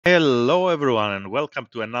Hello everyone and welcome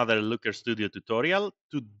to another Looker Studio tutorial.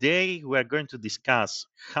 Today we are going to discuss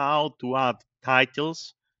how to add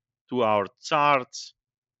titles to our charts,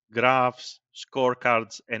 graphs,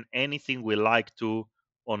 scorecards, and anything we like to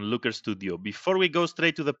on Looker Studio. Before we go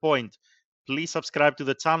straight to the point, please subscribe to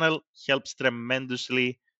the channel, helps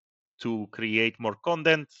tremendously to create more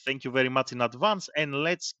content. Thank you very much in advance and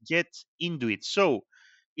let's get into it. So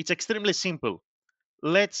it's extremely simple.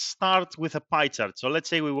 Let's start with a pie chart. So let's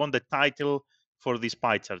say we want the title for this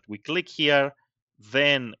pie chart. We click here,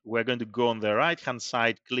 then we're going to go on the right hand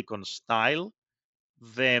side, click on style.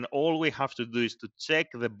 Then all we have to do is to check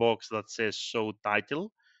the box that says show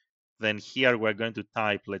title. Then here we're going to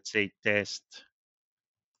type, let's say, test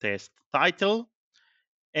title.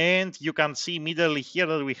 And you can see immediately here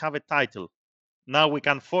that we have a title. Now we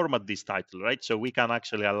can format this title, right? So we can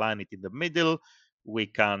actually align it in the middle. We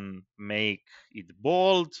can make it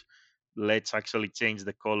bold. Let's actually change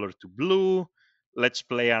the color to blue. Let's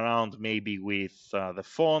play around maybe with the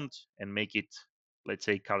font and make it, let's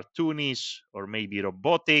say, cartoonish or maybe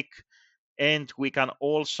robotic. And we can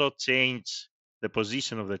also change the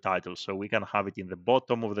position of the title. So we can have it in the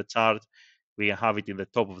bottom of the chart. We can have it in the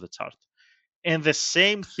top of the chart. And the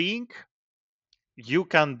same thing you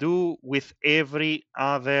can do with every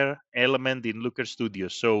other element in Looker Studio.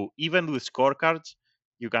 So even with scorecards,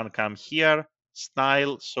 you can come here,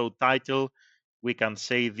 style, so title. We can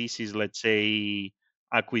say this is, let's say,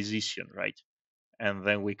 acquisition, right? And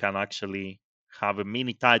then we can actually have a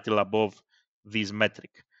mini title above this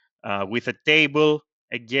metric. With a table,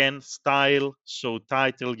 again, style, so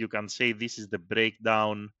title, you can say this is the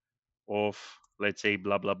breakdown of, let's say,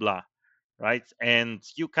 blah, blah, blah, right? And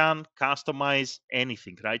you can customize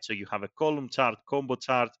anything, right? So you have a column chart, combo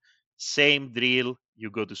chart, same drill.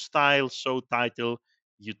 You go to style, show title,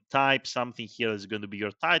 you type something here that's going to be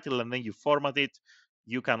your title, and then you format it.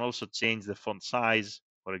 You can also change the font size.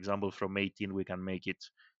 For example, from 18, we can make it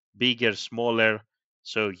bigger, smaller.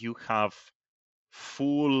 So you have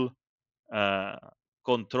full uh,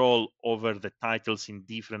 control over the titles in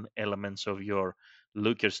different elements of your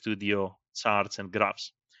Looker Studio charts and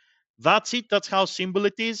graphs. That's it. That's how simple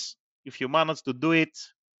it is. If you manage to do it,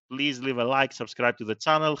 please leave a like, subscribe to the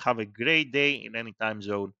channel. Have a great day in any time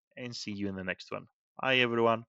zone, and see you in the next one. Bye, everyone.